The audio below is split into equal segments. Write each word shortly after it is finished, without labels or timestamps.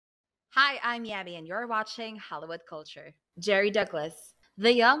Hi, I'm Yammy, and you're watching Hollywood Culture. Jerry Douglas.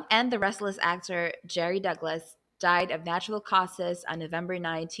 The young and the restless actor Jerry Douglas died of natural causes on November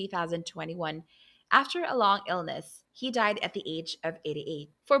 9, 2021, after a long illness. He died at the age of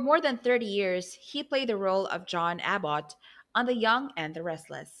 88. For more than 30 years, he played the role of John Abbott on The Young and the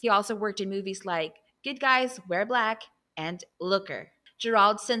Restless. He also worked in movies like Good Guys Wear Black and Looker.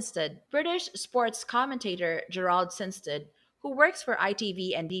 Gerald Sinstead. British sports commentator Gerald Sinstead, who works for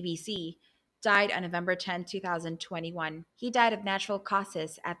ITV and BBC, died on November 10, 2021. He died of natural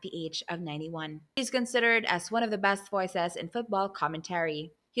causes at the age of 91. He's considered as one of the best voices in football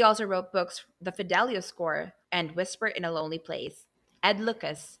commentary. He also wrote books The Fidelio Score and Whisper in a Lonely Place. Ed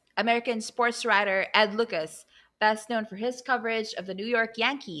Lucas. American sports writer Ed Lucas, best known for his coverage of the New York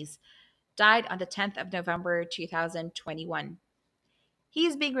Yankees, died on the 10th of November 2021. He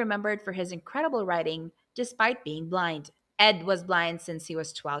is being remembered for his incredible writing despite being blind. Ed was blind since he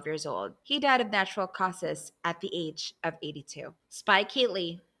was 12 years old. He died of natural causes at the age of 82. Spike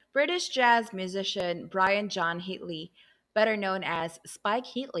Heatley. British jazz musician Brian John Heatley, better known as Spike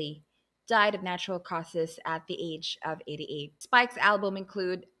Heatley, died of natural causes at the age of 88. Spike's albums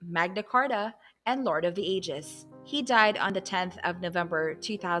include Magna Carta and Lord of the Ages. He died on the 10th of November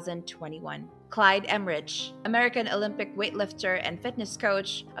 2021. Clyde Emmerich, American Olympic weightlifter and fitness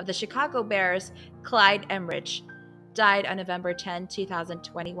coach of the Chicago Bears, Clyde Emmerich, died on November 10,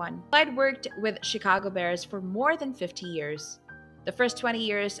 2021. Clyde worked with Chicago Bears for more than 50 years. The first 20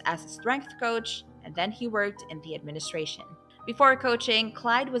 years as a strength coach, and then he worked in the administration. Before coaching,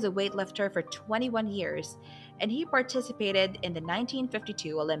 Clyde was a weightlifter for 21 years, and he participated in the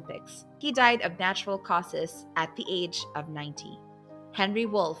 1952 Olympics. He died of natural causes at the age of 90. Henry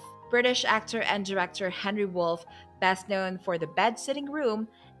Wolff. British actor and director Henry Wolff, best known for The Bed-Sitting Room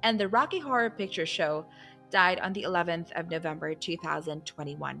and The Rocky Horror Picture Show, died on the 11th of November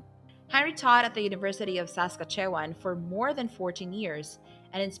 2021. Henry taught at the University of Saskatchewan for more than 14 years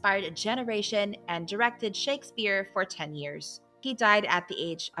and inspired a generation and directed Shakespeare for 10 years. He died at the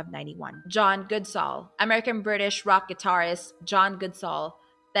age of 91. John Goodsall. American British rock guitarist John Goodsall,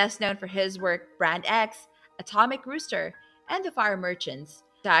 best known for his work Brand X, Atomic Rooster, and The Fire Merchants,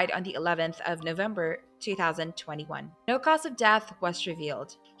 died on the 11th of November 2021. No cause of death was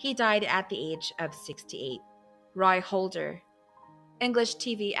revealed. He died at the age of 68. Roy Holder. English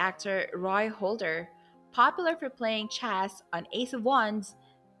TV actor Roy Holder, popular for playing chess on Ace of Wands,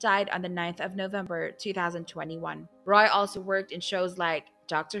 died on the 9th of November 2021. Roy also worked in shows like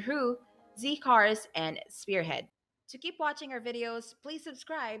Doctor Who, Z Cars, and Spearhead. To keep watching our videos, please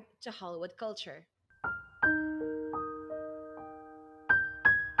subscribe to Hollywood Culture.